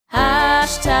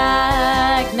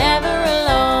Hashtag Never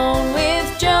Alone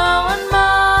with Joe and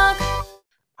Mark.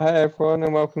 Hi everyone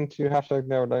and welcome to Hashtag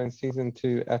Never Alone Season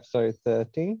 2 Episode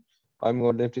 13. I'm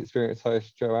your lived experience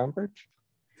host Joe Ambridge.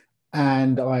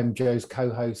 And I'm Joe's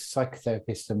co-host,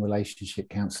 psychotherapist and relationship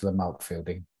counsellor Mark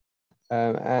Fielding.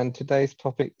 And today's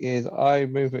topic is eye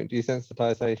movement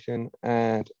desensitization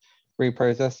and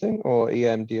reprocessing, or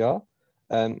EMDR.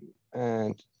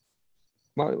 And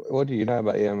what do you know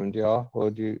about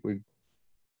EMDR?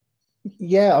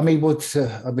 Yeah, I mean, as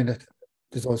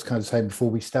I was kind of saying before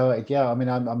we started, yeah, I mean,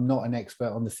 I'm not an expert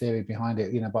on the theory behind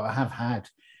it, but I have had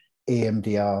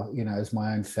EMDR, as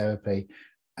my own therapy.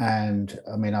 And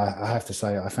I mean, I have to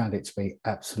say, I found it to be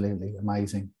absolutely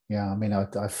amazing. Yeah, I mean, I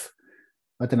don't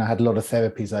know, I had a lot of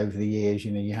therapies over the years,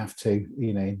 you have to,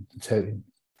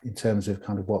 in terms of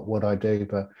kind of what I do,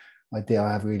 but I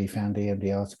have really found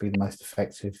EMDR to be the most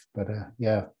effective. But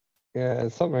yeah. Yeah,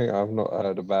 it's something I've not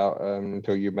heard about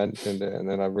until you mentioned it, and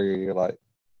then I really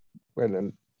went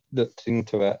and looked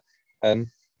into it.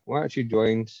 We're actually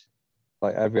joined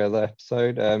every other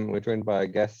episode. We're joined by a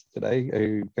guest today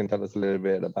who can tell us a little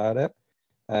bit about it.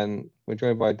 We're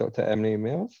joined by Dr. Emily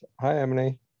Mills. Hi,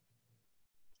 Emily.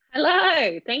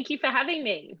 Hello, thank you for having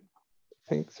me.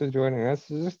 Thanks for joining us.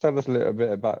 So just tell us a little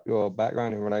bit about your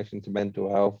background in relation to mental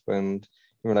health and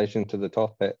in relation to the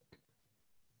topic.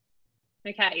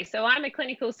 Okay, so I'm a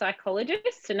clinical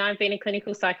psychologist and I've been a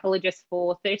clinical psychologist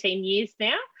for 13 years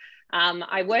now.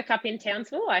 I work up in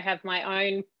Townsville. I have my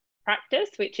own practice,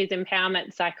 which is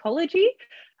empowerment psychology.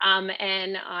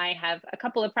 And I have a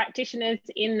couple of practitioners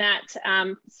in that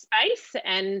space.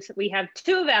 And we have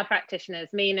two of our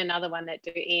practitioners, me and another one, that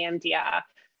do EMDR.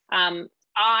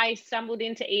 I stumbled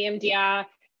into EMDR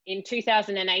in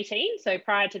 2018. So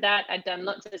prior to that, I'd done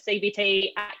lots of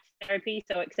CBT, ACT therapy,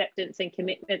 so acceptance and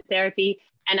commitment therapy.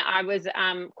 And I was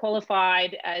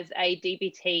qualified as a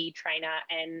DBT trainer.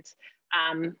 And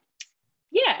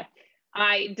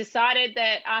I decided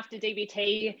that after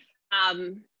DBT,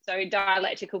 so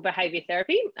dialectical behaviour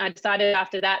therapy, I decided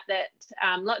after that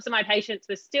lots of my patients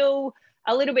were still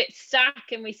a little bit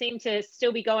stuck, and we seem to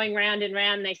still be going round and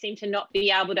round. They seem to not be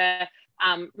able to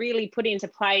really put into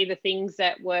play the things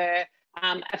that were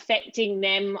affecting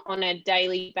them on a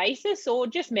daily basis, or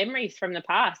just memories from the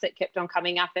past that kept on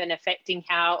coming up and affecting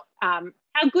how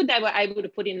good they were able to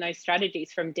put in those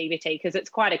strategies from DBT, because it's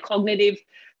quite a cognitive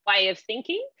way of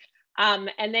thinking. And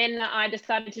then I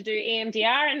decided to do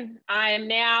EMDR, and I am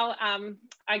now,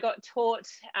 I got taught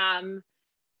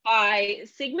by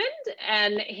Sigmund,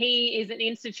 and he is an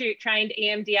institute trained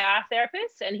EMDR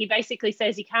therapist, and he basically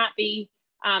says you can't be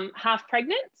half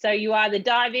pregnant. So you either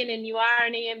dive in and you are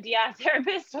an EMDR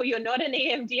therapist, or you're not an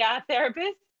EMDR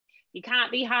therapist. You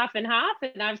can't be half and half.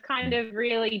 And I've kind of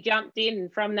really jumped in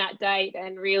from that date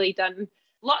and really done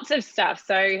lots of stuff.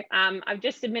 So I've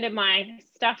just submitted my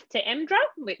stuff to EMDRA,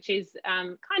 which is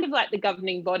kind of like the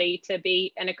governing body to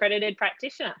be an accredited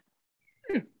practitioner.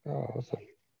 Oh, awesome.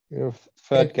 You're the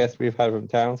third guest we've had from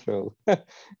Townsville.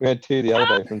 We had two the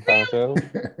other day from Townsville,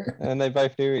 and they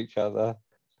both knew each other.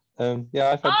 I've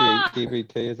had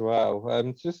DBT as well. I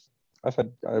was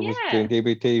doing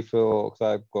DBT because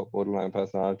I've got borderline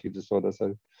personality disorder, so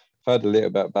I've heard a little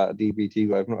bit about DBT,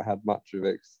 but I've not had much of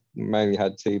it. Mainly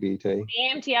had CBT.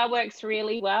 EMDR works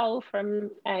really well from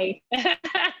a I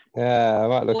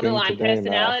might look borderline into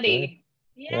personality.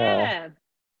 Yeah.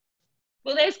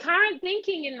 Well, there's current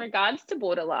thinking in regards to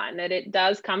borderline that it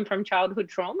does come from childhood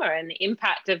trauma and the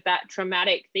impact of that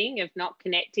traumatic thing of not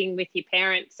connecting with your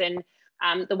parents and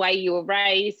the way you were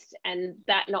raised, and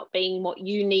that not being what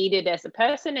you needed as a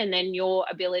person, and then your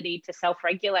ability to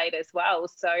self-regulate as well.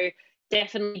 So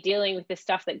definitely dealing with the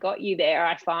stuff that got you there,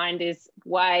 I find, is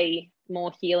way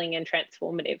more healing and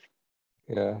transformative.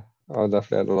 Yeah, I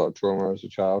definitely had a lot of trauma as a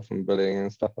child from bullying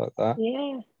and stuff like that.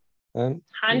 Yeah. 100%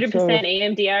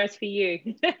 EMDR is for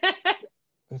you.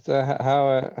 So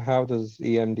how does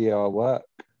EMDR work?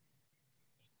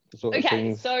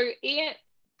 Sorry.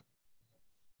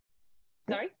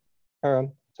 Sorry? Carry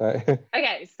on. Sorry.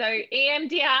 Okay, so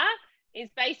EMDR is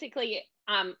basically,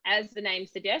 as the name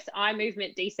suggests, eye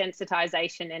movement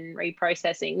desensitization and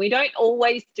reprocessing. We don't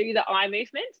always do the eye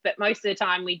movements, but most of the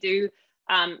time we do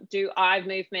eye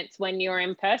movements when you're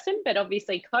in person. But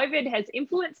obviously COVID has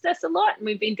influenced us a lot, and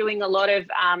we've been doing a lot of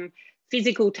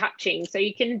physical touching. So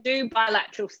you can do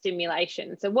bilateral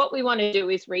stimulation. So what we want to do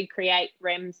is recreate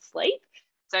REM sleep.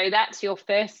 So that's your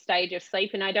first stage of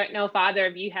sleep. And I don't know if either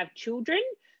of you have children,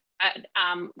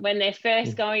 when they're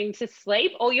first going to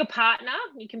sleep, or your partner.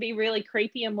 You can be really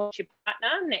creepy and watch your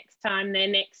partner next time they're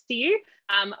next to you.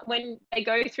 When they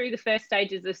go through the first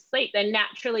stages of sleep, they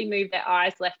naturally move their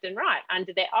eyes left and right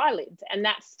under their eyelids, and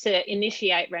that's to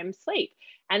initiate REM sleep.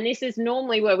 And this is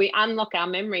normally where we unlock our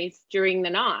memories during the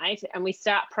night and we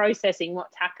start processing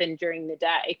what's happened during the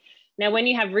day. Now, when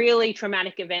you have really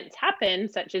traumatic events happen,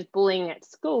 such as bullying at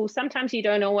school, sometimes you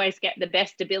don't always get the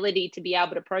best ability to be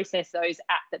able to process those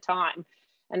at the time.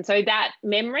 And so that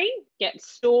memory gets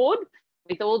stored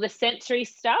with all the sensory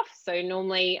stuff. So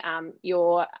normally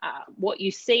your what you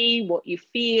see, what you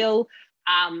feel,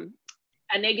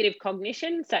 a negative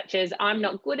cognition, such as I'm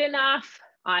not good enough,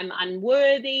 I'm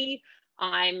unworthy,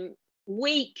 I'm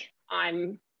weak,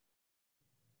 I'm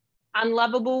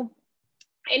unlovable.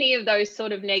 Any of those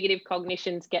sort of negative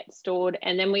cognitions get stored.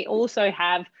 And then we also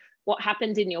have what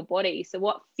happens in your body. So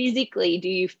what physically do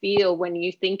you feel when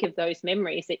you think of those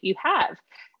memories that you have?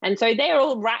 And so they're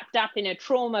all wrapped up in a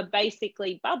trauma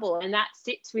basically bubble, and that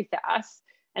sits with us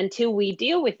until we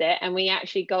deal with it and we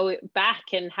actually go back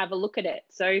and have a look at it.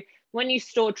 So when you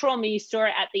store trauma, you store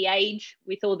it at the age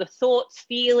with all the thoughts,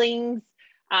 feelings,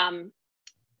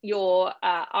 your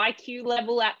IQ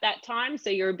level at that time,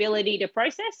 so your ability to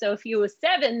process. So if you were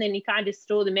 7, then you kind of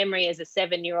store the memory as a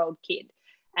 7-year-old kid.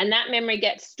 And that memory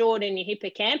gets stored in your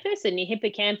hippocampus, and your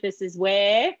hippocampus is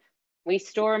where we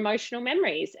store emotional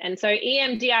memories. And so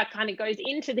EMDR kind of goes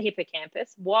into the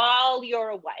hippocampus while you're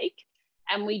awake,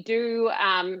 and we do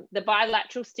the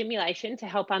bilateral stimulation to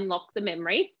help unlock the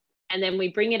memory. And then we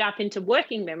bring it up into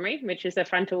working memory, which is the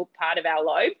frontal part of our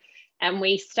lobe, and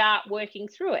we start working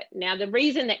through it. Now, the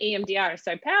reason that EMDR is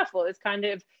so powerful is kind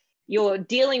of you're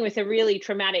dealing with a really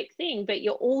traumatic thing, but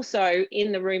you're also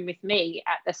in the room with me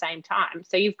at the same time.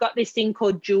 So you've got this thing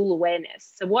called dual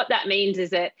awareness. So what that means is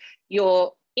that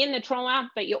you're in the trauma,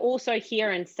 but you're also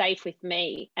here and safe with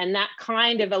me. And that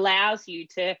kind of allows you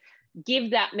to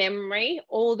give that memory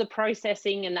all the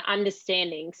processing and the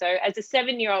understanding. So as a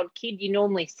 7-year-old kid, you're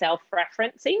normally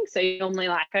self-referencing. So you're normally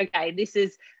like, okay, this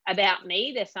is about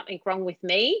me. There's something wrong with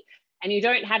me. And you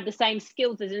don't have the same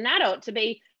skills as an adult to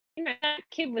be, you know, that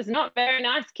kid was not a very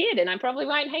nice kid and I probably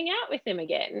won't hang out with him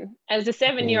again. As a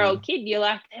 7-year-old kid, you're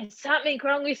like, there's something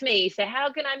wrong with me. So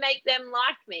how can I make them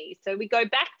like me? So we go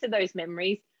back to those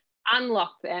memories,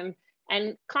 unlock them,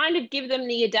 and kind of give them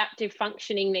the adaptive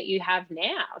functioning that you have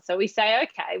now. So we say,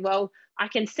 okay, well, I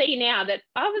can see now that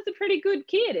I was a pretty good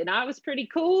kid and I was pretty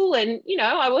cool and, you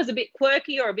know, I was a bit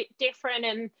quirky or a bit different,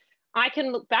 and I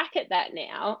can look back at that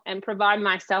now and provide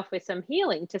myself with some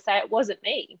healing to say it wasn't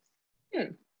me.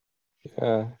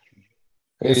 Yeah.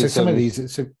 So some of these,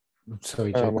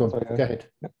 sorry, Joe, go ahead.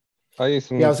 I use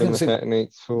some similar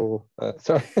techniques for,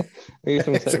 sorry,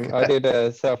 I did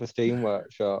a self-esteem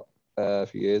workshop a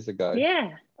few years ago.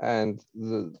 Yeah. And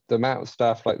the amount of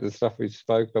stuff, like the stuff we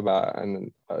spoke about,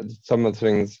 and some of the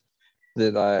things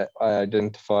that I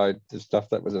identified, the stuff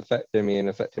that was affecting me and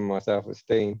affecting my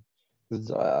self-esteem, because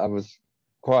I was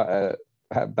quite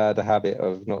a bad habit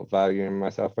of not valuing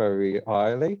myself very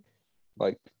highly.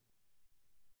 Like,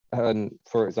 and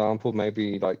for example,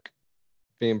 maybe like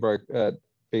being broke,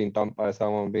 being dumped by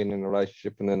someone, being in a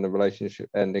relationship, and then the relationship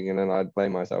ending, and then I'd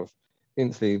blame myself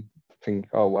instantly. Think,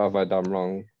 oh, what have I done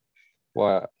wrong?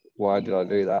 Why did I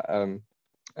do that?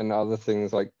 And other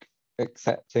things like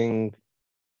accepting,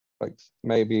 like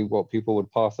maybe what people would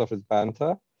pass off as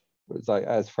banter, was like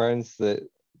as friends that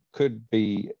could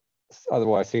be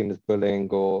otherwise seen as bullying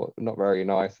or not very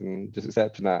nice, and just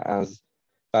accepting that as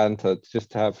banter, just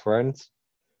to have friends.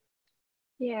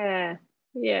 Yeah.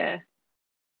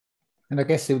 And I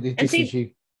guess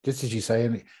just as you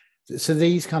say, so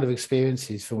these kind of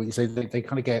experiences, for what you say, they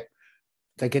kind of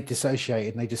get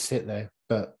dissociated and they just sit there,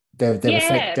 but they're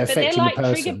affecting like the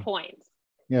person. Trigger points.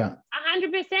 Yeah.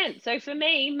 100%. So for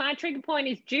me, my trigger point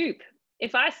is dupe.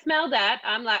 If I smell that,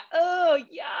 I'm like, oh,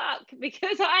 yuck,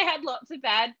 because I had lots of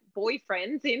bad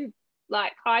boyfriends in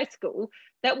like high school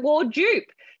that wore dupe.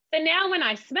 So now when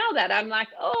I smell that, I'm like,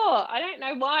 oh, I don't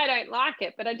know why I don't like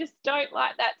it, but I just don't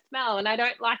like that smell. And I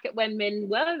don't like it when men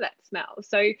wear that smell.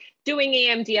 So doing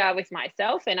EMDR with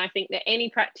myself, and I think that any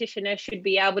practitioner should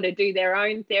be able to do their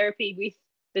own therapy with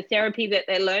the therapy that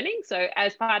they're learning. So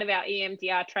as part of our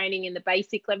EMDR training in the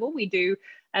basic level, we do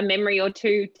a memory or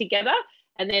two together.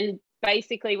 And then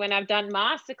basically when I've done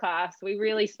masterclass, we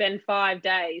really spend 5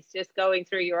 days just going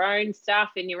through your own stuff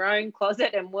in your own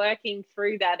closet and working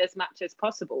through that as much as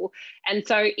possible. And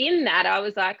so in that, I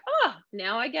was like, oh,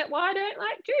 now I get why I don't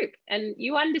like dupe. And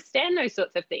you understand those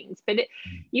sorts of things. But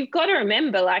you've got to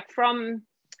remember, like from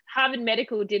Harvard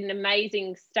Medical did an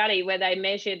amazing study where they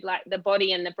measured like the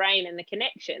body and the brain and the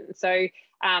connection. So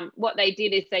what they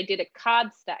did is they did a card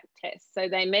stack test. So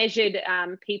they measured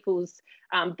people's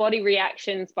body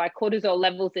reactions by cortisol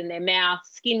levels in their mouth,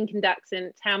 skin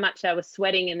conductance, how much they were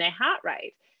sweating, and their heart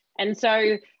rate. And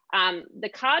so the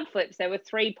card flips, there were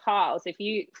 3 piles. If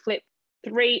you flip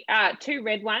 2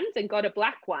 red ones and got a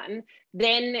black one,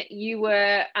 then you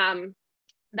were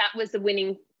that was the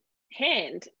winning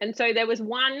hand. And so there was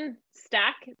one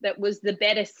stack that was the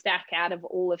better stack out of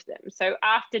all of them. So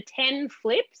after 10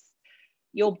 flips,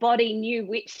 your body knew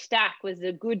which stack was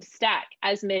a good stack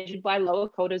as measured by lower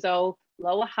cortisol,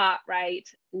 lower heart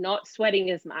rate, not sweating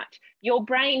as much. Your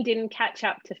brain didn't catch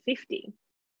up to 50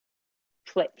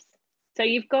 flips. So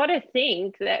you've got to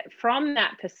think that from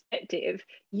that perspective,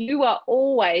 you are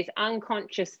always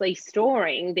unconsciously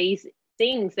storing these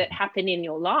things that happen in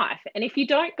your life. And if you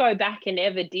don't go back and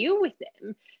ever deal with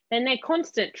them, then they're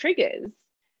constant triggers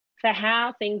for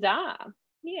how things are.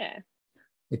 Yeah.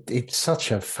 It's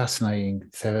such a fascinating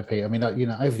therapy. I mean, you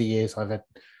know, over the years, I've had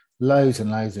loads and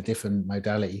loads of different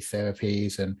modality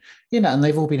therapies, and, you know, and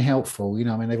they've all been helpful. You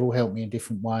know, I mean, they've all helped me in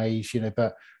different ways, you know,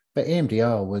 but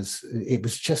EMDR was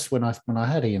just when I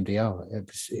had EMDR,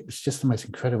 it was just the most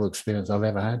incredible experience I've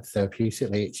ever had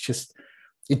therapeutically.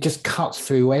 It just cuts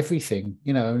through everything,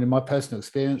 you know. I mean, my personal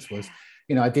experience was,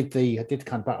 you know, I did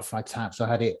kind of butterfly taps. I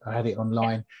had it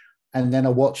online, and then I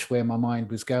watched where my mind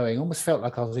was going. Almost felt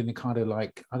like I was in a kind of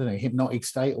like, I don't know, hypnotic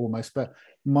state almost. But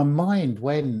my mind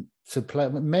went to play.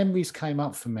 Memories came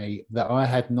up for me that I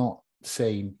had not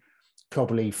seen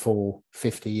probably for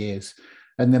 50 years.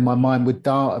 And then my mind would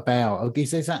dart about.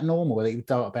 Is that normal? It would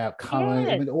dart about current.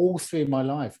 Yes. I mean, all through my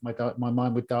life, my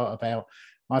mind would dart about.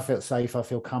 I felt safe. I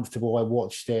feel comfortable. I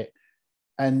watched it,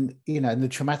 and, you know, and the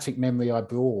traumatic memory I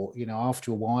brought, you know,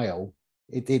 after a while,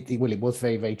 it was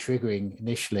very, very triggering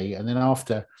initially, and then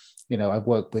after, you know, I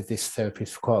worked with this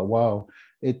therapist for quite a while.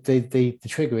 The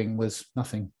triggering was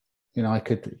nothing. You know,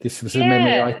 this was a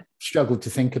memory I struggled to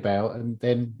think about, and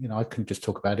then, you know, I can just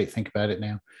talk about it, think about it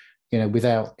now, you know,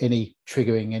 without any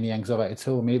triggering, any anxiety at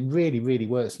all. I mean, it really, really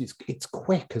works, and it's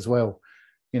quick as well.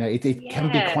 You know, it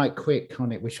can be quite quick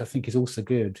on it, which I think is also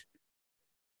good.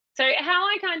 So how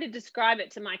I kind of describe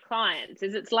it to my clients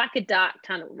is it's like a dark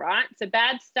tunnel, right? So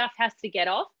bad stuff has to get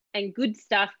off and good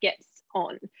stuff gets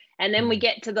on. And then we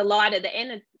get to the light at the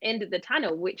end of the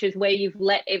tunnel, which is where you've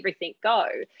let everything go.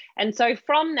 And so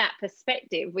from that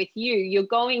perspective with you're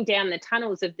going down the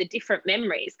tunnels of the different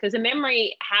memories, because a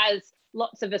memory has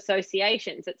lots of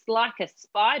associations. It's like a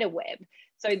spider web.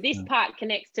 So this part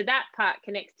connects to that part,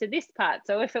 connects to this part.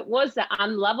 So if it was the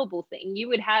unlovable thing, you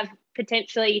would have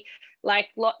potentially like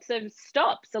lots of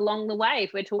stops along the way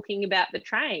if we're talking about the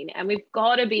train. And we've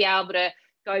got to be able to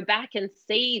go back and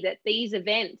see that these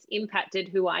events impacted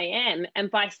who I am.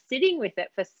 And by sitting with it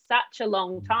for such a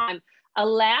long time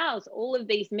allows all of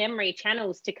these memory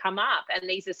channels to come up and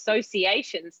these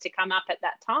associations to come up at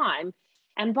that time.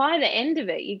 And by the end of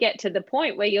it, you get to the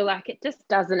point where you're like, it just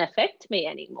doesn't affect me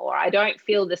anymore. I don't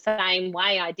feel the same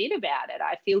way I did about it.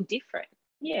 I feel different.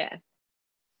 Yeah.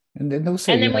 And then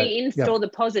also, and then we install the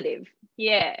positive.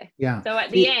 Yeah. Yeah. So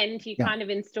at the end, you kind of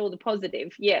install the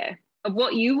positive. Yeah. Of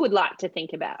what you would like to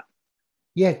think about.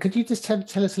 Yeah. Could you just tell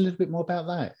us a little bit more about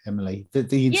that, Emily?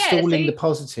 The installing the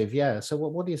positive. Yeah. So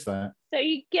what is that? So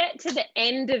you get to the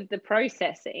end of the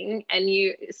processing and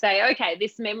you say, okay,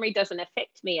 this memory doesn't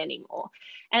affect me anymore.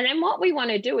 And then what we want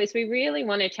to do is we really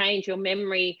want to change your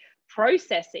memory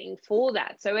processing for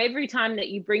that. So every time that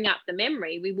you bring up the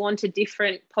memory, we want a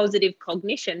different positive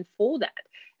cognition for that.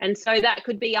 And so that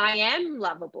could be, I am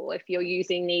lovable, if you're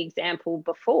using the example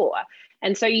before.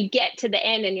 And so you get to the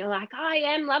end and you're like, I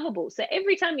am lovable. So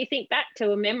every time you think back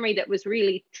to a memory that was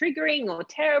really triggering or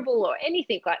terrible or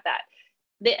anything like that,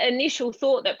 the initial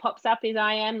thought that pops up is,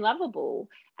 I am lovable.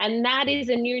 And that is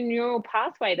a new neural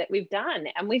pathway that we've done.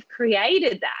 And we've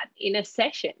created that in a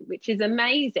session, which is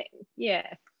amazing. Yeah.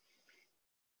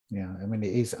 Yeah, I mean,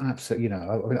 it is absolutely, you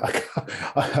know,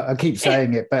 I keep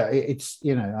saying it, but it's,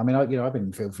 you know, I mean, I've been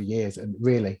in the field for years, and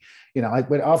really, you know,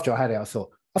 after I had it, I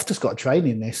thought, I've just got to train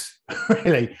in this,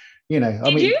 really, you know.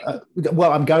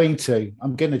 Well, I'm going to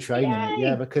train in it,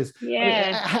 yeah, because I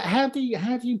mean, how do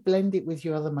you blend it with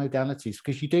your other modalities?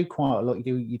 Because you do quite a lot.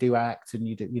 You do ACT and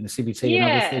you do, you know, CBT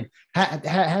and other things.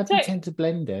 How do you tend to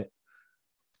blend it?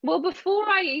 Well, before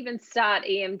I even start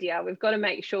EMDR, we've got to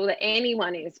make sure that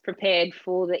anyone is prepared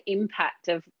for the impact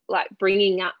of like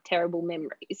bringing up terrible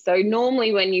memories. So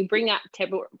normally when you bring up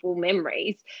terrible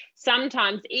memories,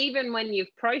 sometimes even when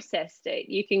you've processed it,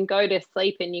 you can go to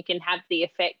sleep and you can have the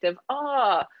effect of,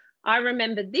 oh, I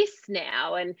remember this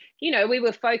now. And, you know, we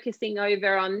were focusing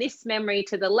over on this memory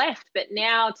to the left, but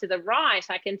now to the right,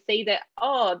 I can see that,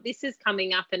 oh, this is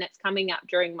coming up and it's coming up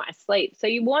during my sleep. So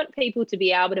you want people to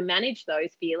be able to manage those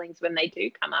feelings when they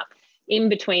do come up in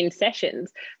between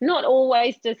sessions. Not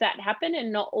always does that happen,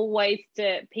 and not always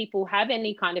do people have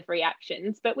any kind of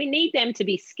reactions, but we need them to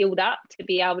be skilled up to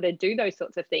be able to do those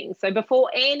sorts of things. So before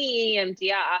any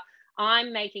EMDR,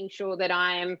 I'm making sure that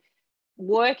I am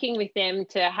working with them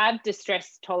to have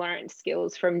distress tolerance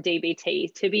skills from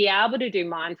DBT, to be able to do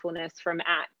mindfulness from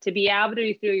ACT, to be able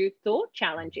to do thought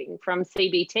challenging from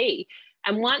CBT.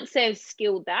 And once they've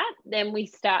skilled that, then we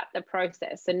start the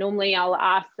process. And normally I'll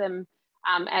ask them,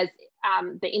 as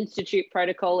the Institute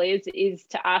protocol is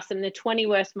to ask them the 20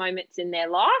 worst moments in their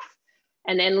life,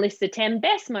 and then list the 10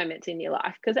 best moments in your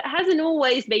life, because it hasn't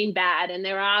always been bad and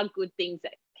there are good things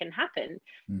that can happen.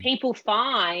 People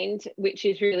find, which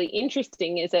is really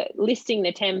interesting, is that listing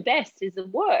the 10 best is the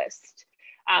worst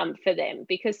for them,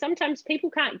 because sometimes people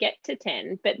can't get to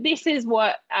 10. But this is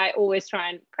what I always try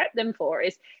and prep them for,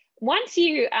 is once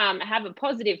you have a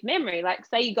positive memory, like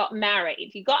say you got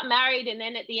married and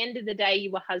then at the end of the day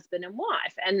you were husband and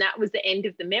wife, and that was the end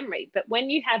of the memory. But when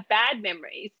you have bad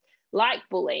memories like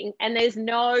bullying and there's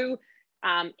no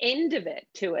end of it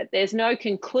to it, there's no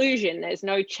conclusion, there's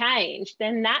no change,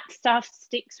 then that stuff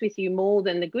sticks with you more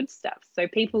than the good stuff. So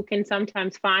people can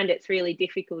sometimes find it's really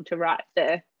difficult to write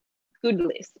the good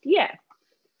list.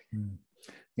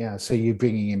 Yeah, so you're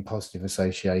bringing in positive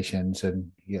associations,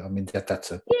 and I mean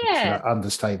that's an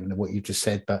understatement of what you just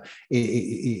said. But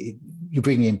you're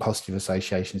bringing in positive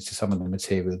associations to some of the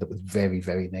material that was very,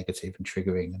 very negative and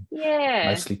triggering, and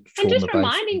mostly trauma-based. And just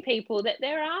reminding people that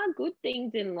there are good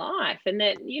things in life, and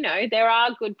that, you know, there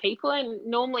are good people, and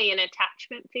normally an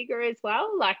attachment figure as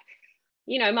well. Like,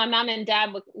 you know, my mum and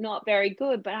dad were not very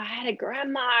good, but I had a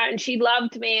grandma and she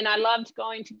loved me, and I loved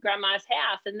going to grandma's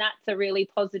house. And that's a really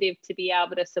positive to be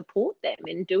able to support them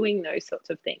in doing those sorts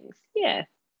of things. Yeah.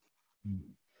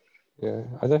 Yeah,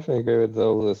 I definitely agree with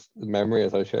all this memory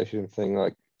association thing.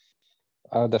 Like,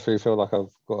 I definitely feel like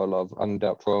I've got a lot of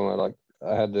undealt trauma. Like,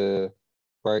 I had a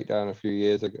breakdown 3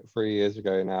 years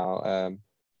ago now.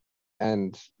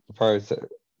 And the process,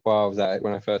 while I was at it,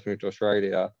 when I first moved to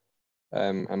Australia,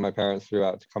 and my parents flew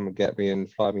out to come and get me and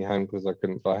fly me home because I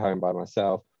couldn't fly home by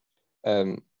myself.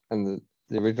 And the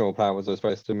original plan was I was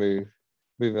supposed to move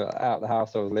out the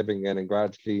house I was living in and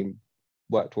gradually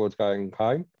work towards going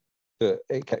home. But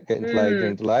it kept getting delayed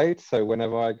and delayed. So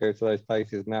whenever I go to those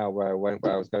places now where I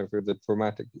was going through the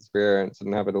traumatic experience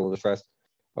and having all the stress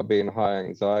of being high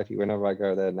anxiety, whenever I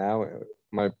go there now,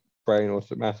 my brain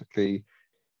automatically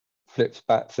flips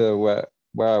back to where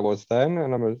I was then,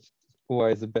 and I'm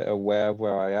always a bit aware of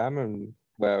where I am and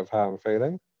aware of how I'm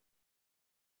feeling.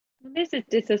 This is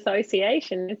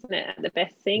disassociation, isn't it? The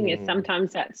best thing is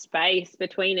sometimes that space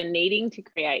between, and needing to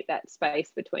create that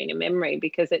space between a memory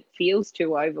because it feels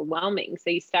too overwhelming.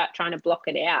 So you start trying to block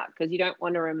it out because you don't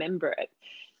want to remember it.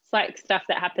 It's like stuff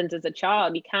that happens as a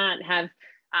child. You can't have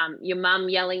your mum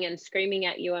yelling and screaming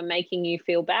at you and making you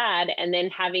feel bad and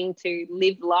then having to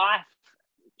live life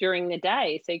during the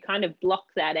day. So you kind of block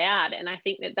that out. And I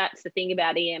think that that's the thing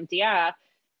about EMDR,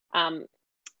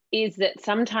 is that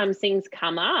sometimes things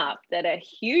come up that are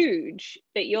huge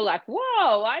that you're like,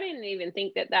 whoa, I didn't even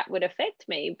think that that would affect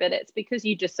me. But it's because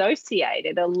you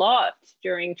dissociated a lot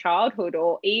during childhood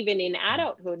or even in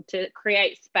adulthood to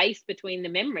create space between the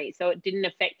memories so it didn't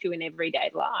affect you in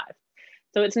everyday life.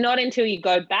 So it's not until you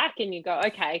go back and you go,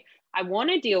 okay, I want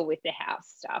to deal with the house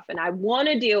stuff and I want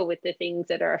to deal with the things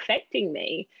that are affecting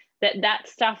me, that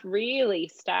stuff really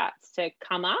starts to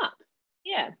come up.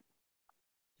 Yeah.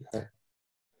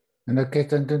 And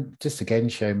again, just again,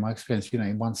 sharing my experience,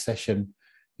 in one session,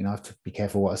 I have to be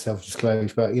careful what I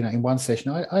self-disclose, but, in one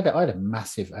session, I had a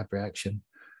massive abreaction.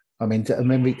 I mean,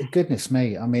 goodness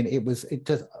me. I mean,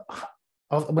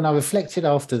 when I reflected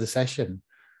after the session,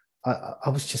 I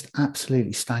was just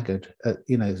absolutely staggered at,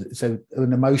 so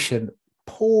an emotion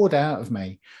poured out of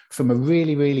me from a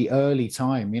really, really early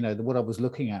time. What I was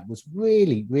looking at was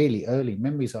really, really early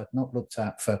memories I'd not looked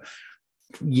at for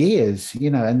years,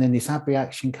 and then this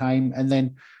abreaction came. And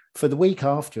then for the week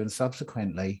after and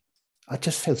subsequently, I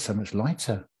just felt so much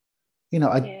lighter. I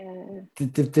don't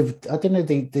know,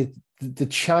 the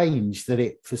change that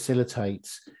it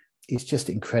facilitates is just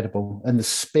incredible. And the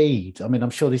speed, I mean, I'm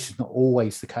sure this is not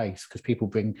always the case because people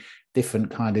bring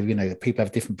different kind of, people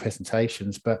have different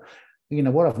presentations, but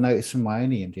what I've noticed from my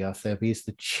own EMDR therapy is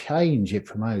the change it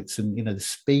promotes, and the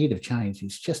speed of change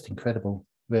is just incredible,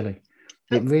 really.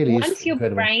 It really is. Once your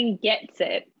brain gets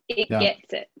it, it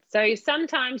gets it. So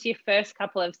sometimes your first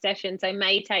couple of sessions, they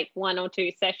may take 1 or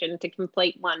 2 sessions to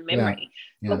complete one memory.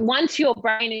 Yeah. But once your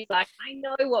brain is like, I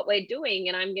know what we're doing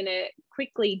and I'm going to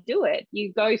quickly do it,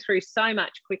 you go through so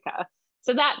much quicker.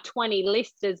 So that 20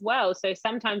 list as well. So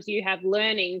sometimes you have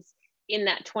learnings in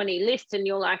that 20 list and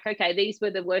you're like, okay, these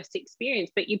were the worst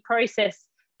experience, but you process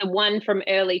the one from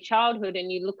early childhood and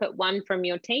you look at one from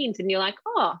your teens and you're like,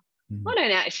 oh, I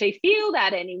don't actually feel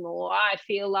that anymore. I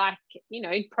feel like,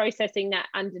 processing that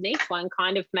underneath one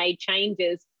kind of made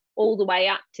changes all the way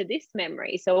up to this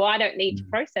memory. So I don't need to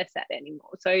process that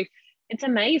anymore. So it's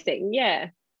amazing. Yeah.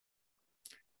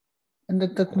 And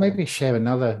that maybe share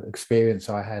another experience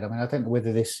I had. I mean, I don't know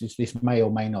whether this may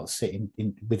or may not sit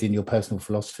within your personal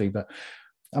philosophy, but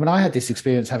I mean, I had this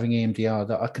experience having EMDR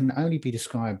that I can only be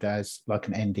described as like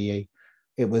an NDE.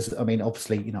 It was, I mean,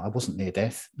 obviously, I wasn't near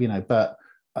death, but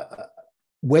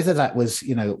whether that was,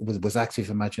 was active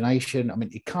imagination, I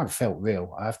mean, it kind of felt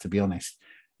real, I have to be honest,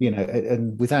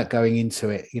 and without going into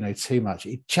it, too much,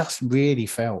 it just really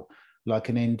felt like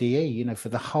an NDE, for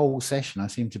the whole session. I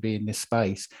seemed to be in this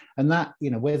space, and that,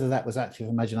 whether that was active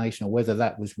imagination or whether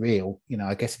that was real,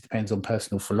 I guess it depends on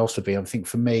personal philosophy. I think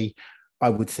for me, I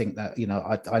would think that,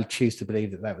 I choose to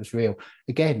believe that was real.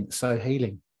 Again, so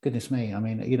healing. Goodness me. I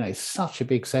mean, it's such a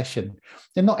big session.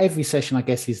 And not every session, I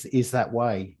guess, is that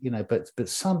way, but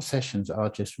some sessions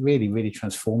are just really, really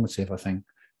transformative, I think.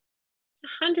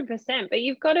 100%. But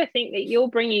you've got to think that you're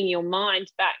bringing your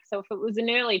mind back. So if it was an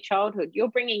early childhood,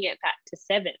 you're bringing it back to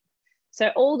 7. So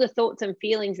all the thoughts and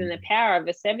feelings and the power of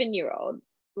a 7-year-old,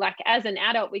 like as an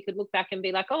adult, we could look back and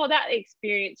be like, oh, that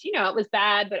experience, it was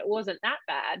bad, but it wasn't that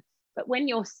bad. But when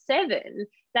you're 7,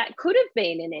 that could have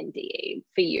been an NDE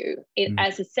for you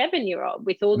as a 7-year-old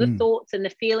with all the thoughts and the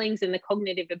feelings and the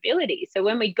cognitive ability. So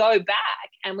when we go back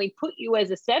and we put you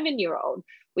as a 7-year-old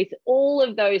with all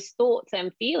of those thoughts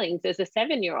and feelings as a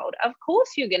 7-year-old, of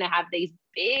course you're going to have these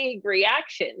big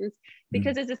reactions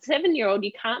because as a 7-year-old,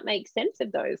 you can't make sense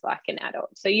of those like an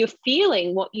adult. So you're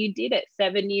feeling what you did at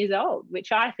 7 years old,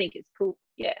 which I think is cool.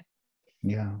 Yeah.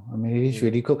 Yeah, I mean, it is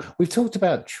really cool. We've talked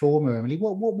about trauma, Emily.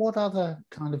 What other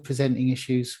kind of presenting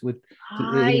issues would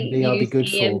EMDR be good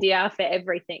EMDR for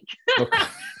everything. Okay.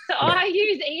 So I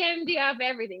use EMDR for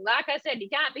everything. Like I said, you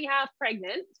can't be half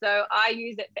pregnant, so I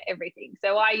use it for everything.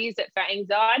 So I use it for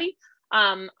anxiety.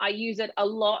 I use it a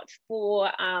lot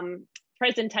for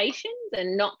presentations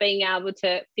and not being able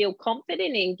to feel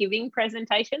confident in giving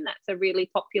presentation. That's a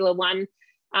really popular one.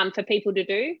 For people to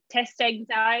do test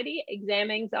anxiety,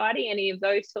 exam anxiety, any of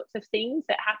those sorts of things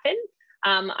that happen.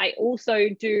 I also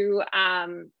do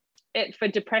it for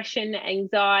depression,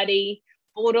 anxiety,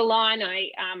 borderline.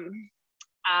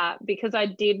 Because I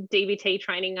did DBT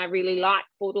training, I really like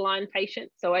borderline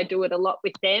patients, so I do it a lot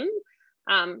with them.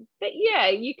 But yeah,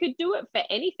 you could do it for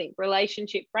anything: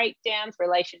 relationship breakdowns,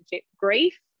 relationship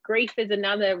grief. Grief is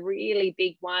another really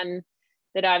big one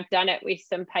that I've done it with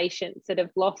some patients that have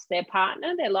lost their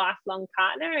partner, their lifelong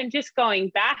partner, and just going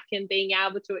back and being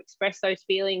able to express those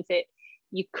feelings that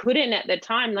you couldn't at the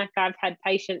time. Like I've had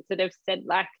patients that have said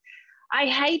like, I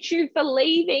hate you for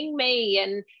leaving me.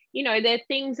 And, they're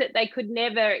things that they could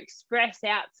never express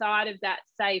outside of that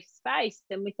safe space.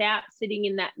 And without sitting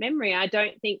in that memory, I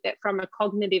don't think that from a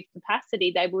cognitive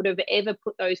capacity, they would have ever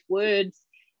put those words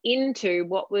into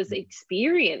what was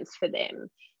experienced for them.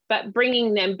 But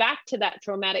bringing them back to that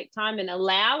traumatic time and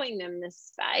allowing them the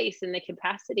space and the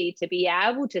capacity to be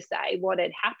able to say what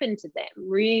had happened to them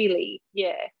really,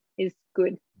 is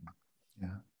good.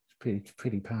 Yeah, it's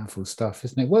pretty powerful stuff,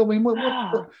 isn't it? Well, I mean,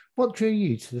 what drew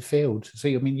you to the field? So,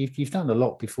 I mean, you've done a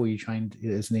lot before you trained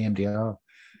as an EMDR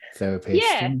therapist.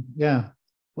 Yeah.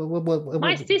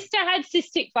 My sister had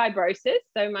cystic fibrosis.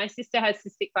 So my sister has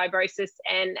cystic fibrosis,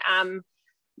 and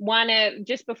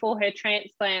just before her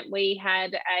transplant, we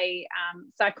had a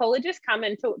psychologist come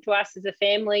and talk to us as a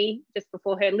family just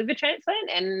before her liver transplant,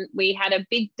 and we had a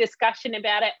big discussion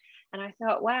about it. And I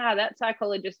thought, wow, that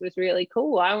psychologist was really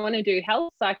cool. I want to do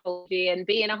health psychology and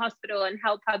be in a hospital and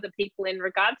help other people in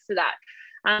regards to that.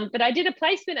 But I did a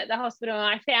placement at the hospital, and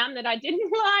I found that I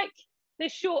didn't like the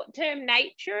short-term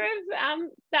nature of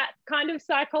that kind of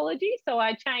psychology. So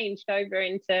I changed over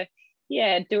into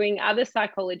doing other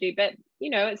psychology. But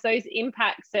it's those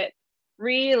impacts that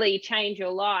really change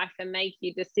your life and make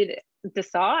you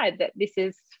decide that this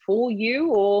is for you,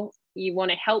 or you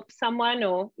want to help someone,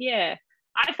 or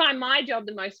I find my job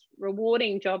the most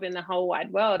rewarding job in the whole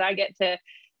wide world. I get to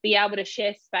be able to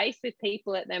share space with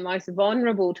people at their most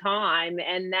vulnerable time,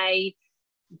 and they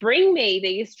bring me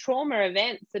these trauma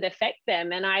events that affect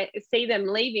them, and I see them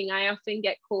leaving, I often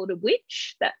get called a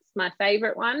witch. That's my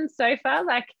favorite one so far,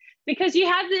 like, because you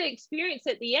have the experience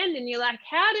at the end and you're like,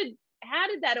 how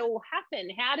did that all happen?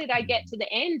 How did I get to the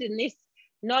end and this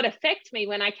not affect me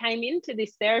when I came into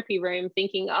this therapy room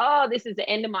thinking, oh, this is the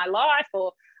end of my life,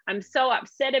 or I'm so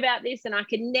upset about this and I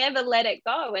could never let it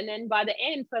go. And then by the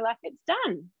end, we're like, it's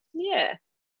done. Yeah.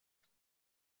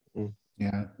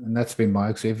 Yeah, and that's been my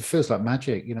experience. It feels like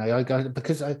magic, you know. I go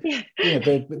because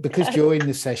because during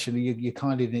the session you're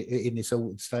kind of in this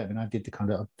altered state. I mean, I did the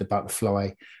kind of the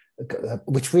butterfly,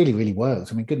 which really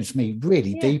works. I mean, goodness me,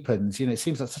 really deepens. You know, it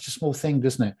seems like such a small thing,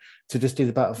 doesn't it, to just do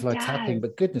the butterfly tapping?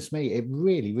 But goodness me, it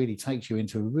really takes you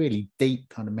into a really deep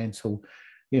kind of mental,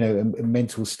 you know, a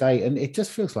mental state, and it just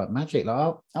feels like magic.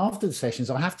 Like after the sessions,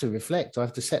 I have to reflect. I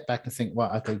have to sit back and think,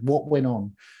 well, okay, what went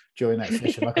on during that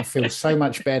session? Like, I feel so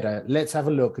much better. Let's have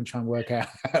a look and try and work out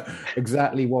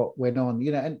exactly what went on,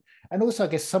 you know. And also, I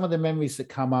guess some of the memories that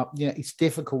come up, you know, it's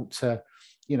difficult to,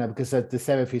 you know, because the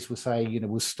therapist will say, you know,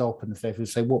 we'll stop, and the therapist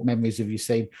will say, what memories have you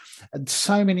seen? And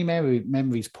so many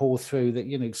memories pour through that,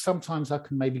 you know, sometimes I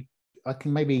can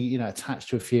maybe, you know, attach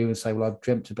to a few and say, well, I've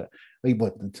dreamt about,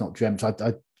 well, it's not dreamt,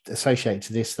 I associate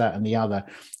to this, that, and the other.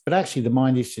 But actually, the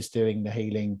mind is just doing the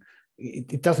healing.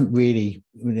 It doesn't really,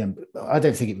 I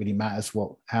don't think it really matters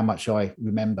how much I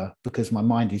remember, because my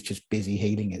mind is just busy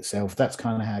healing itself. That's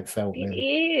kind of how it felt. It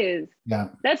really is. Yeah.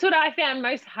 That's what I found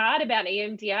most hard about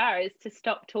EMDR, is to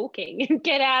stop talking and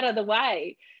get out of the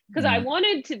way. Because I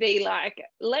wanted to be like,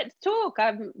 let's talk.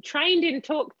 I'm trained in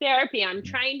talk therapy. I'm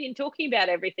trained in talking about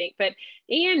everything. But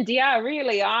EMDR,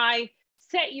 really, I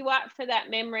set you up for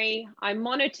that memory. I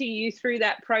monitor you through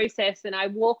that process, and I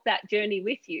walk that journey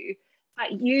with you.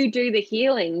 But you do the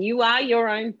healing. You are your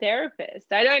own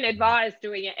therapist. I don't advise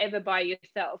doing it ever by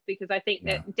yourself, because I think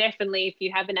that definitely, if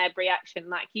you have an ab reaction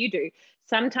like you do,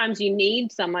 sometimes you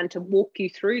need someone to walk you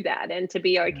through that and to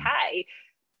be okay.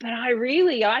 But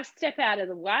I step out of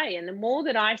the way. And the more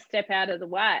that I step out of the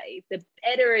way, the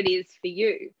better it is for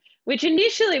you, which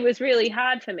initially was really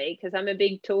hard for me because I'm a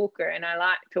big talker and I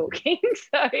like talking.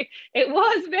 So it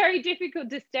was very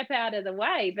difficult to step out of the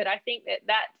way. But I think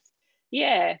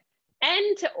that's.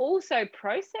 And to also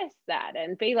process that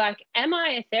and be like, am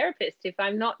I a therapist if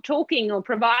I'm not talking or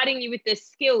providing you with the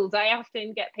skills? I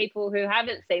often get people who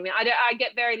haven't seen me. I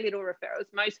get very little referrals.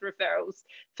 Most referrals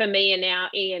for me are now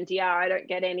EMDR. I don't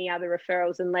get any other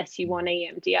referrals unless you want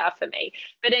EMDR for me.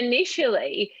 But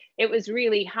initially, it was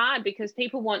really hard because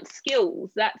people want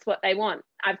skills. That's what they want.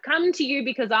 I've come to you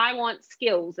because I want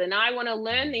skills and I want to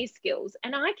learn these skills,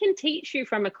 and I can teach you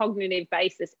from a cognitive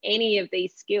basis any of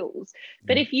these skills.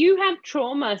 But if you have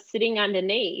trauma sitting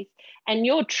underneath and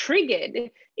you're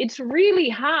triggered, it's really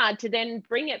hard to then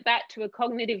bring it back to a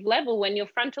cognitive level when your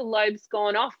frontal lobe's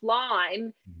gone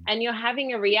offline and you're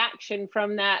having a reaction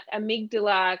from that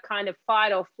amygdala kind of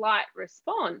fight or flight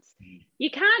response.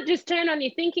 You can't just turn on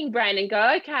your thinking brain and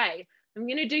go, okay, I'm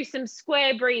going to do some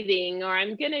square breathing, or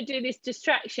I'm going to do this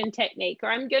distraction technique, or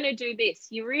I'm going to do this.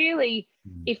 You really,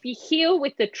 if you heal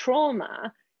with the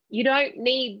trauma, you don't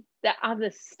need the other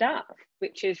stuff,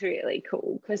 which is really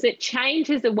cool, because it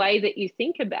changes the way that you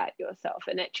think about yourself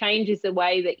and it changes the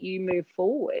way that you move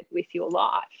forward with your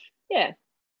life. Yeah.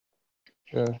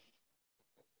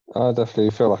 I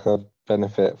definitely feel like I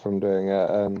benefit from doing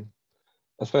it,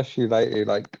 especially lately.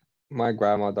 Like, my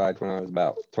grandma died when I was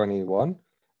about 21,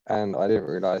 and I didn't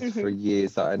realize for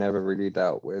years that I never really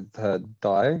dealt with her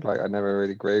dying. Like, I never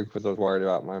really grieved because I was worried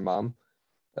about my mum.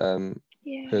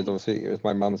 Because obviously it was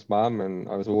my mum's mum, and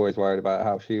I was always worried about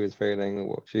how she was feeling and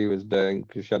what she was doing,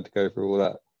 because she had to go through all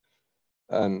that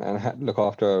and had to look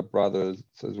after her brothers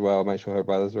as well, make sure her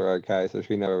brothers were okay. So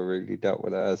she never really dealt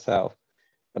with it herself.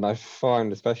 And I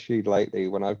find, especially lately,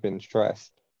 when I've been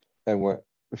stressed, and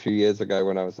a few years ago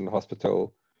when I was in the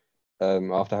hospital,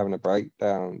 after having a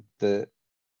breakdown, that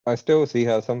I still see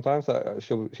her sometimes.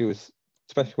 She was,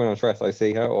 especially when I'm stressed, I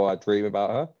see her or I dream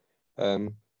about her.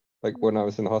 Like, when I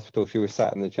was in the hospital, she was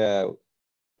sat in the chair,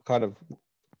 kind of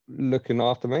looking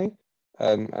after me.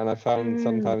 And I found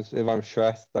sometimes if I'm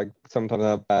stressed, like, sometimes I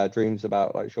have bad dreams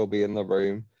about, like, she'll be in the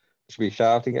room, she'll be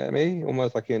shouting at me,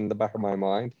 almost like in the back of my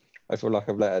mind. I feel like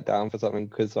I've let her down for something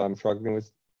because I'm struggling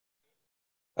with.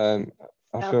 I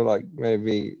feel like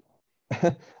maybe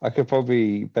I could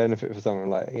probably benefit from something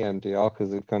like EMDR,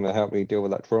 because it kind of helped me deal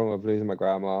with that trauma of losing my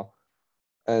grandma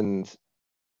and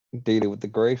dealing with the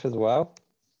grief as well.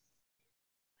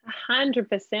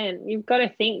 100%. You've got to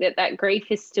think that grief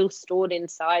is still stored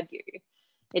inside you.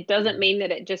 It doesn't mean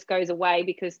that it just goes away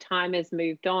because time has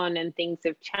moved on and things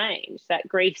have changed. That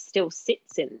grief still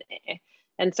sits in there.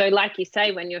 And so, like you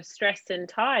say, when you're stressed and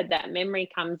tired, that memory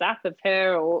comes up of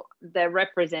her or the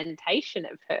representation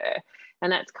of her.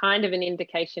 And that's kind of an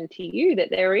indication to you that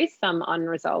there is some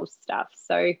unresolved stuff.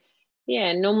 So,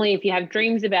 yeah, normally if you have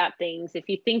dreams about things, if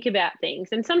you think about things,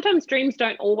 and sometimes dreams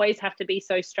don't always have to be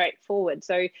so straightforward.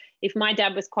 So if my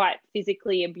dad was quite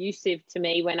physically abusive to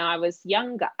me when I was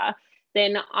younger,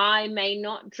 then I may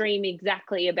not dream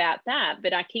exactly about that,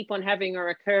 but I keep on having a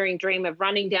recurring dream of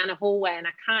running down a hallway and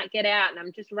I can't get out and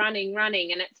I'm just running.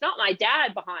 And it's not my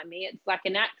dad behind me. It's like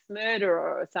an axe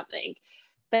murderer or something.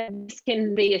 But this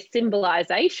can be a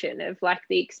symbolization of like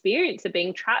the experience of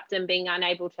being trapped and being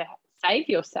unable to save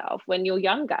yourself when you're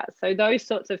younger. So those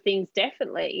sorts of things,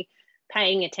 definitely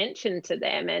paying attention to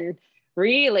them and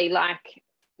really like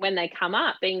when they come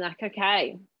up being like,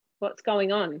 okay, what's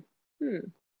going on?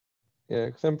 Yeah,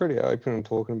 because I'm pretty open and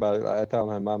talking about it. Like, I tell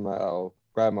my mum, like, oh,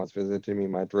 grandma's visiting me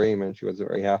in my dream and she wasn't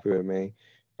very happy with me.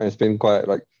 And it's been quite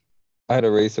like, I had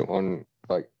a recent one,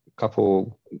 like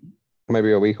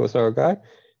maybe a week or so ago.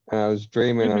 And I was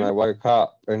dreaming and I woke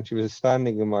up and she was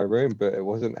standing in my room, but it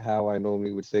wasn't how I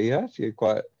normally would see her. She had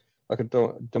quite like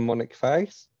a demonic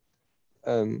face.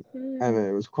 And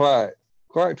it was quite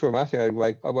traumatic. I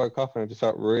woke up and I just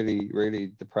felt really,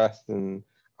 really depressed and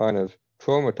kind of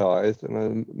traumatized, and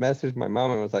I messaged my mum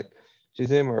and was like,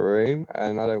 she's in my room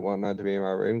and I don't want her to be in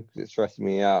my room because it's stressing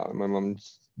me out. And my mum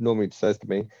normally says to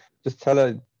me, just tell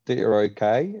her that you're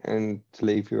okay and to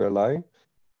leave you alone.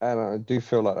 And I do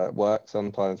feel like that works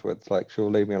sometimes where it's like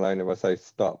she'll leave me alone if I say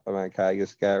stop, I'm okay, you're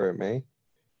scaring me.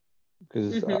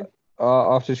 Because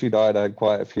after she died, I've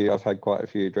had quite a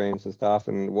few dreams and stuff,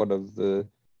 and one of the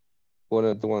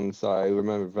ones I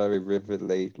remember very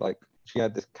vividly, like she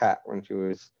had this cat when she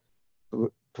was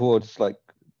towards like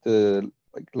the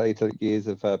later years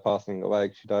of her passing away.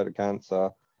 She died of cancer.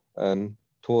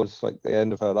 Towards like the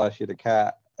end of her life, she had a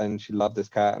cat, and she loved this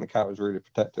cat, and the cat was really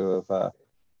protective of her.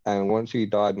 And once she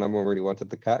died, no one really wanted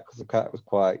the cat because the cat was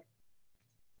quite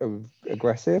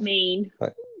aggressive, mean.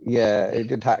 Like, yeah, it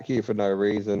did attack you for no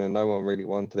reason, and no one really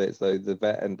wanted it. So the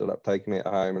vet ended up taking it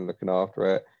home and looking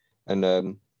after it,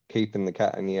 and keeping the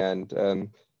cat in the end.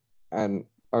 And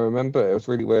I remember it was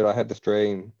really weird. I had this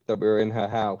dream that we were in her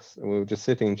house and we were just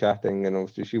sitting chatting, and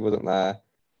obviously she wasn't there.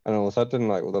 And all of a sudden,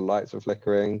 like all the lights were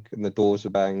flickering and the doors were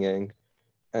banging,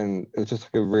 and it was just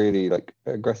like a really like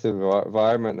aggressive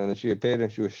environment. And then she appeared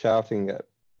and she was shouting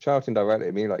directly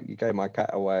at me, like, "You gave my cat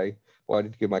away. Why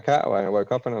did you give my cat away?" And I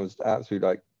woke up and I was absolutely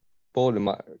like bawling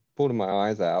my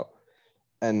eyes out.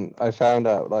 And I found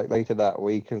out like later that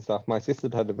week and stuff, my sister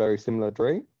had a very similar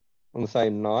dream on the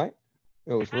same night.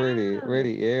 It was really,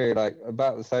 really eerie, like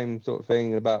about the same sort of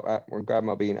thing about my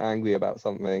grandma being angry about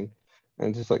something.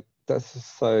 And just like, that's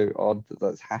just so odd that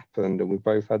that's happened. And we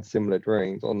both had similar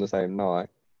dreams on the same night.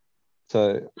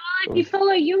 So if you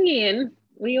follow Jungian,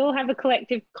 we all have a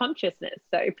collective consciousness.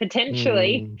 So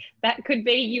potentially that could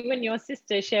be you and your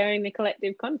sister sharing the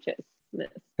collective consciousness.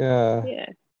 Yeah.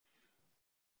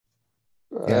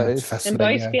 It's fascinating.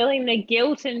 And both feeling the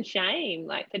guilt and shame,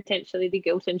 like potentially the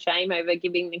guilt and shame over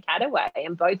giving the cat away,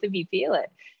 and both of you feel it.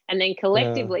 And then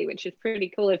collectively, which is pretty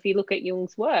cool, if you look at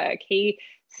Jung's work, he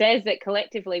says that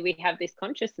collectively we have this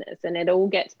consciousness and it all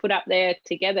gets put up there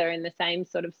together in the same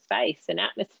sort of space and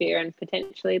atmosphere, and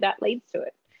potentially that leads to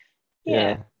it.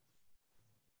 Yeah.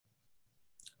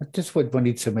 I just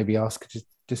wanted to maybe ask,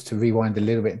 just to rewind a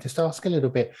little bit, just ask a little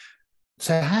bit.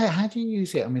 So how do you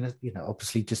use it? I mean,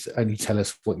 obviously just only tell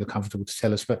us what you're comfortable to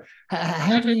tell us, but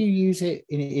how do you use it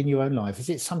in your own life? Is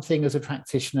it something as a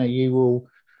practitioner you will,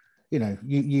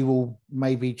 you will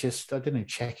maybe just, I don't know,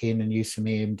 check in and use some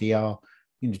EMDR,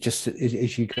 just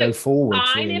as you go forward?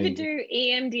 I never do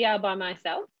EMDR by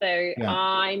myself. So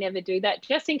I never do that,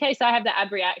 just in case I have the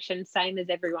ab reaction, same as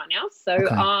everyone else. So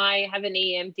I have an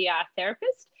EMDR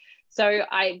therapist. So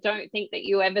I don't think that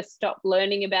you ever stop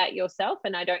learning about yourself,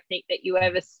 and I don't think that you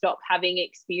ever stop having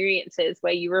experiences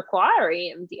where you require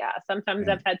EMDR. Sometimes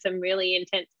I've had some really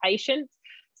intense patients.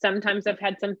 Sometimes I've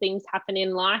had some things happen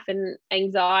in life and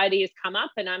anxiety has come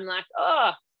up, and I'm like,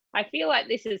 oh, I feel like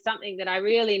this is something that I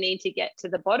really need to get to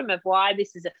the bottom of why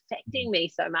this is affecting me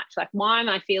so much. Like, why am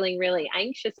I feeling really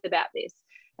anxious about this?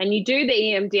 And you do the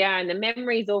EMDR and the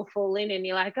memories all fall in and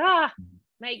you're like,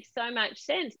 makes so much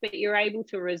sense, but you're able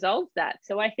to resolve that.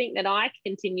 So I think that I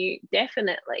continue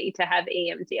definitely to have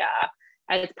EMDR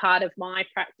as part of my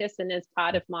practice and as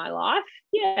part of my life.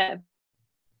 Yeah,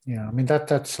 I mean,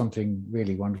 that's something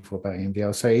really wonderful about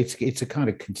EMDR. So it's a kind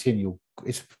of continual,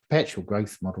 it's a perpetual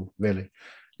growth model, really.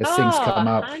 As things come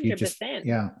up, 100%. you just,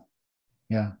 yeah.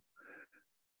 And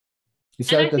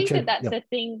I think that's the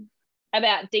thing.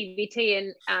 about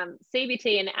DBT and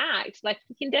CBT and ACT, like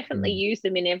you can definitely use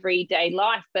them in everyday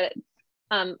life, but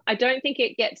I don't think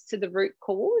it gets to the root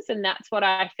cause. And that's what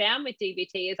I found with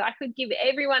DBT is I could give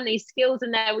everyone these skills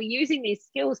and they were using these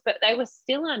skills, but they were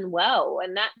still unwell.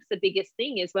 And that's the biggest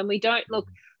thing is when we don't look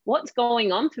what's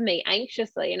going on for me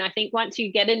anxiously. And I think once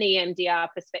you get an EMDR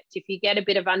perspective, you get a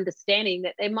bit of understanding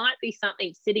that there might be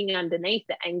something sitting underneath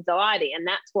the anxiety, and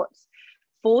that's what's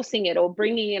forcing it or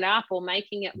bringing it up or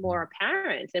making it more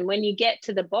apparent. And when you get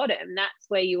to the bottom, that's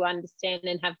where you understand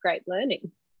and have great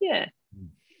learning. Yeah.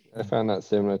 I found that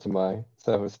similar to my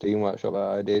self-esteem workshop that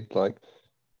I did. Like,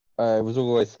 I was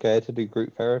always scared to do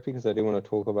group therapy because I didn't want to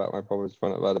talk about my problems in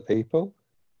front of other people.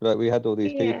 Like, we had all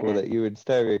these people that you would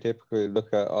stereotypically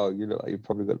look at, oh, you look like you've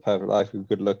probably got a perfect life, you're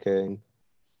good looking,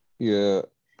 you're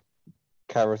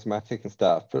charismatic and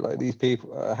stuff. But like these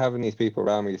people, having these people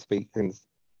around me speaking,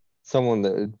 someone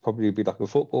that would probably be like a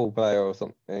football player or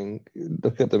something,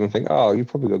 look at them and think, oh, you've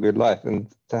probably got a good life.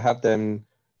 And to have them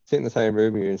sit in the same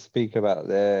room with you and speak about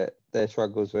their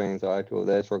struggles with anxiety or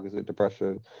their struggles with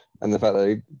depression and the fact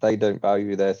that they don't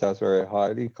value themselves very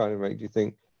highly kind of made you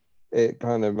think, it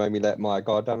kind of made me let my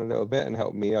guard down a little bit and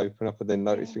helped me open up and then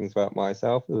notice things about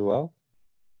myself as well.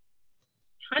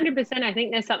 100%. I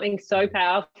think there's something so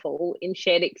powerful in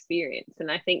shared experience.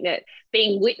 And I think that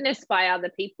being witnessed by other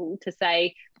people to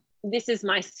say, this is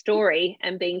my story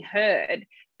and being heard,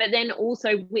 but then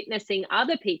also witnessing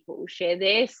other people share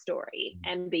their story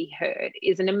and be heard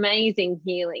is an amazing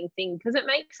healing thing because it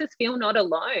makes us feel not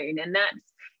alone. And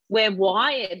we're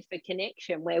wired for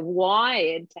connection. We're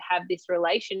wired to have this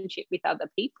relationship with other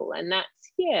people. And that's,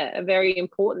 a very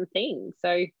important thing.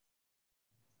 So,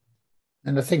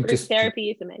 and I think just therapy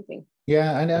is amazing.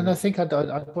 Yeah, and I think I'd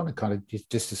want to kind of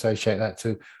just associate that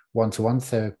to one-to-one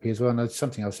therapy as well. And it's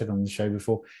something I've said on the show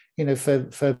before. You know, for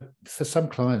some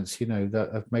clients, you know,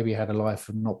 that have maybe had a life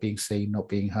of not being seen, not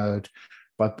being heard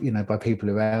by people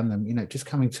around them. You know, just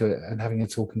coming to it and having a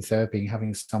talk in therapy, and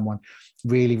having someone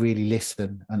really, really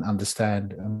listen and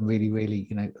understand, and really, really,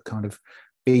 you know, kind of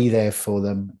be there for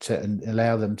them and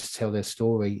allow them to tell their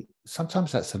story.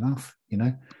 Sometimes that's enough. You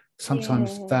know,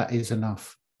 sometimes that is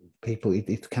enough. People,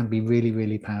 it can be really,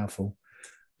 really powerful.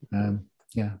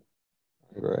 Yeah.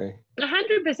 Right.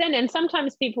 100%. And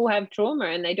sometimes people have trauma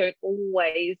and they don't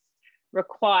always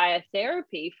require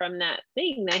therapy from that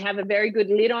thing. They have a very good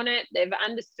lid on it. They've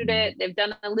understood it. They've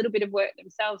done a little bit of work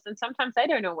themselves. And sometimes they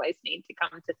don't always need to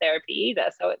come to therapy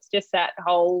either. So it's just that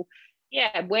whole,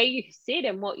 where you sit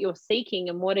and what you're seeking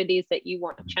and what it is that you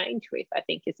want to change with, I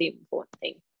think is the important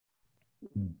thing.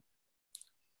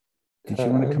 Did you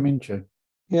want to come in, Joe?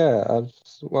 Yeah, I'm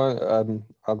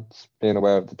just being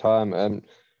aware of the time.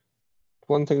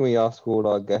 One thing we ask all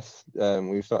our guests,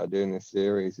 we've started doing this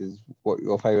series, is what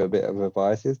your favourite bit of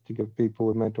advice is to give people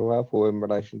with mental health or in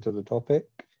relation to the topic.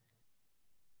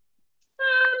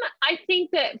 I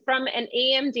think that from an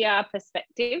EMDR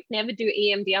perspective, never do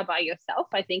EMDR by yourself.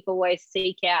 I think always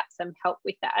seek out some help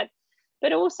with that.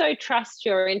 But also trust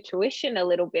your intuition a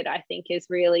little bit, I think is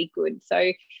really good.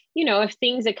 So, you know, if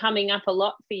things are coming up a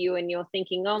lot for you and you're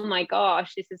thinking, oh my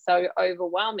gosh, this is so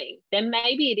overwhelming, then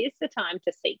maybe it is the time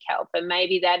to seek help. And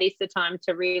maybe that is the time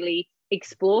to really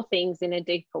explore things in a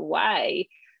deeper way.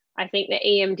 I think that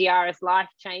EMDR is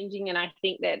life-changing, and I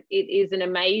think that it is an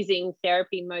amazing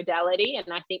therapy modality.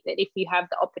 And I think that if you have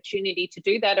the opportunity to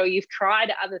do that, or you've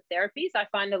tried other therapies, I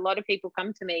find a lot of people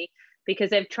come to me because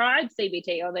they've tried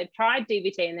CBT or they've tried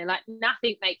DBT and they're like,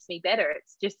 nothing makes me better.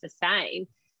 It's just the same.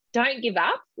 Don't give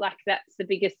up. Like, that's the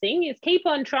biggest thing, is keep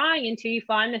on trying until you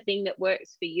find the thing that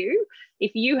works for you.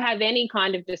 If you have any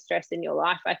kind of distress in your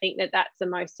life, I think that that's the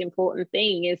most important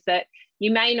thing, is that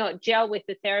you may not gel with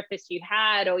the therapist you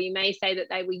had, or you may say that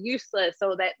they were useless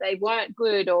or that they weren't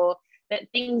good or that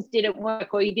things didn't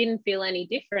work or you didn't feel any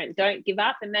different. Don't give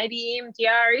up. And maybe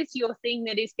EMDR is your thing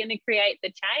that is going to create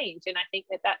the change. And I think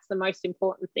that that's the most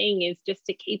important thing, is just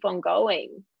to keep on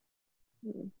going.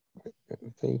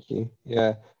 Thank you.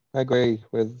 Yeah, I agree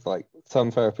with, like,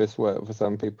 some therapists work for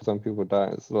some people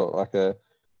don't. It's not like a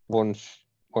one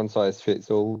size fits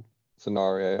all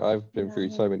scenario. I've been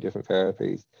through so many different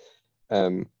therapies.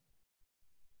 And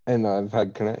I've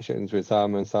had connections with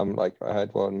some, and some, like I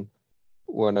had one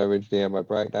when I originally had my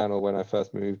breakdown, or when I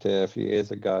first moved here a few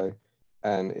years ago,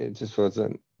 and it just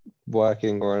wasn't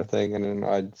working or anything. And then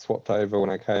I swapped over when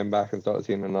I came back and started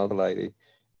seeing another lady,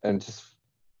 and just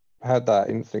had that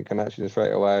instant connection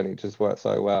straight away, and it just worked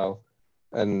so well.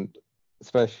 And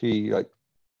especially, like,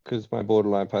 because my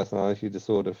borderline personality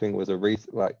disorder thing was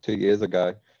like 2 years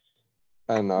ago,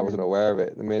 and I wasn't aware of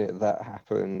it. The minute that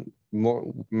happened,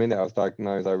 minute I was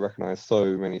diagnosed, I recognized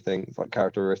so many things, like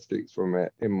characteristics from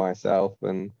it in myself,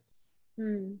 and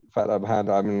the fact that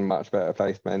I'm in a much better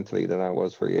place mentally than I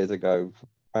was 3 years ago,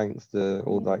 thanks to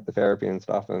all like the therapy and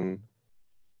stuff. And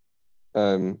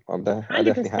I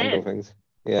definitely handle 100%. things.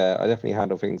 Yeah, I definitely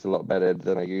handle things a lot better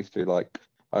than I used to. Like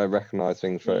I recognize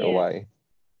things straight Yeah. away.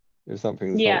 If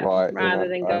something's Yeah, not right, then rather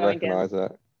than I going down. recognize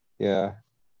it. Yeah.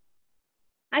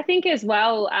 I think as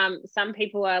well, some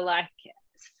people are like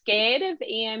scared of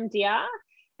EMDR.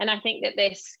 And I think that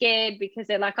they're scared because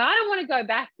they're like, I don't want to go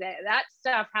back there. That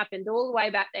stuff happened all the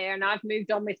way back there and I've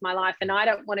moved on with my life and I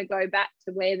don't want to go back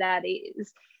to where that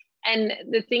is. And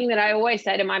the thing that I always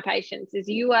say to my patients is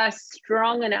you are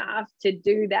strong enough to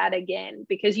do that again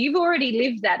because you've already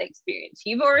lived that experience.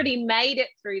 You've already made it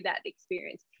through that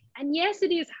experience. And yes,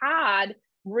 it is hard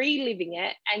reliving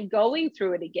it and going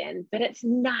through it again, but it's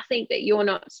nothing that you're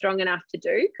not strong enough to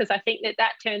do, because I think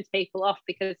that turns people off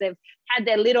because they've had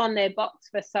their lid on their box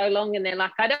for so long and they're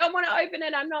like, I don't want to open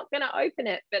it, I'm not going to open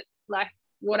it. But like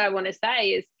what I want to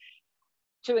say is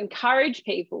to encourage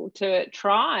people to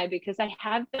try, because they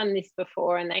have done this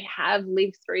before and they have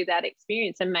lived through that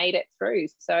experience and made it through.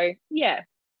 So yeah.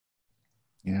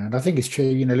 Yeah, and I think it's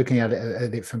true, looking at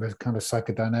it from a kind of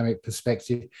psychodynamic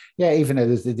perspective. Yeah, even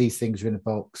though these things are in a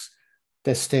box,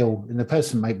 they're still, and the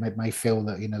person may feel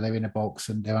that, they're in a box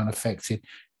and they're unaffected.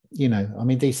 I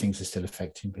mean, these things are still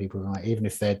affecting people, right? Even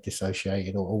if they're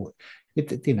dissociated or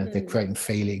they're creating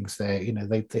feelings there,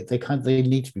 they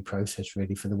need to be processed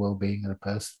really for the well-being of the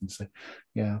person. So,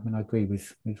 yeah, I mean, I agree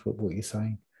with what you're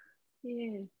saying.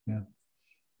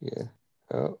 Yeah.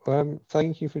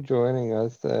 Thank you for joining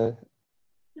us.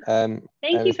 Thank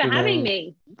you for having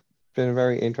me. It's been a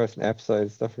very interesting episode.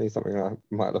 It's definitely something I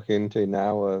might look into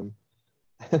now.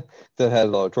 That had a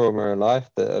lot of trauma in life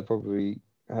that I probably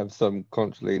have some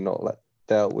consciously not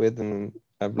dealt with, and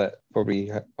have probably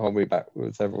hold me back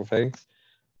with several things.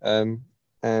 And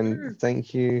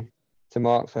thank you to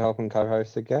Mark for helping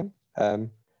co-host again.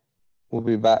 We'll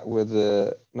be back with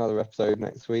another episode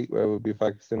next week where we'll be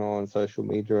focusing on social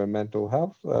media and mental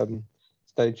health.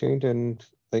 Stay tuned and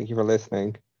thank you for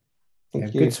listening.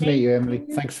 Thank you. Good to meet you, Emily.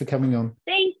 Thanks for coming on.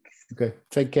 Thanks. Okay,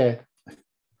 take care.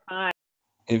 Bye.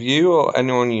 If you or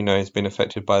anyone you know has been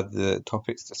affected by the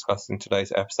topics discussed in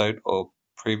today's episode or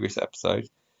previous episodes,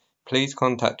 please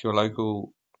contact your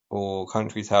local or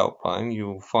country's helpline. You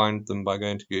will find them by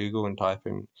going to Google and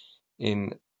typing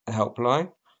in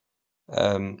helpline.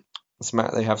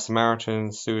 They have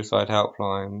Samaritan Suicide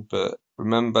Helpline, but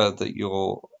remember that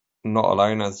you're not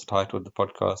alone, as the title of the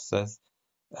podcast says.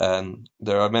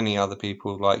 There are many other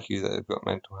people like you that have got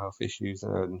mental health issues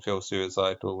and feel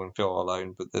suicidal and feel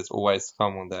alone, but there's always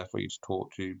someone there for you to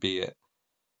talk to, be it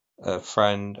a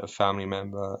friend, a family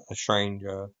member, a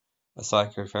stranger, a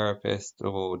psychotherapist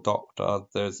or doctor.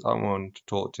 There's someone to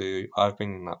talk to. I've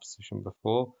been in that position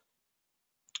before,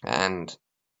 and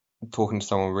talking to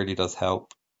someone really does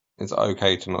help. It's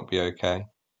okay to not be okay.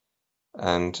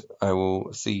 And I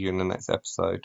will see you in the next episode.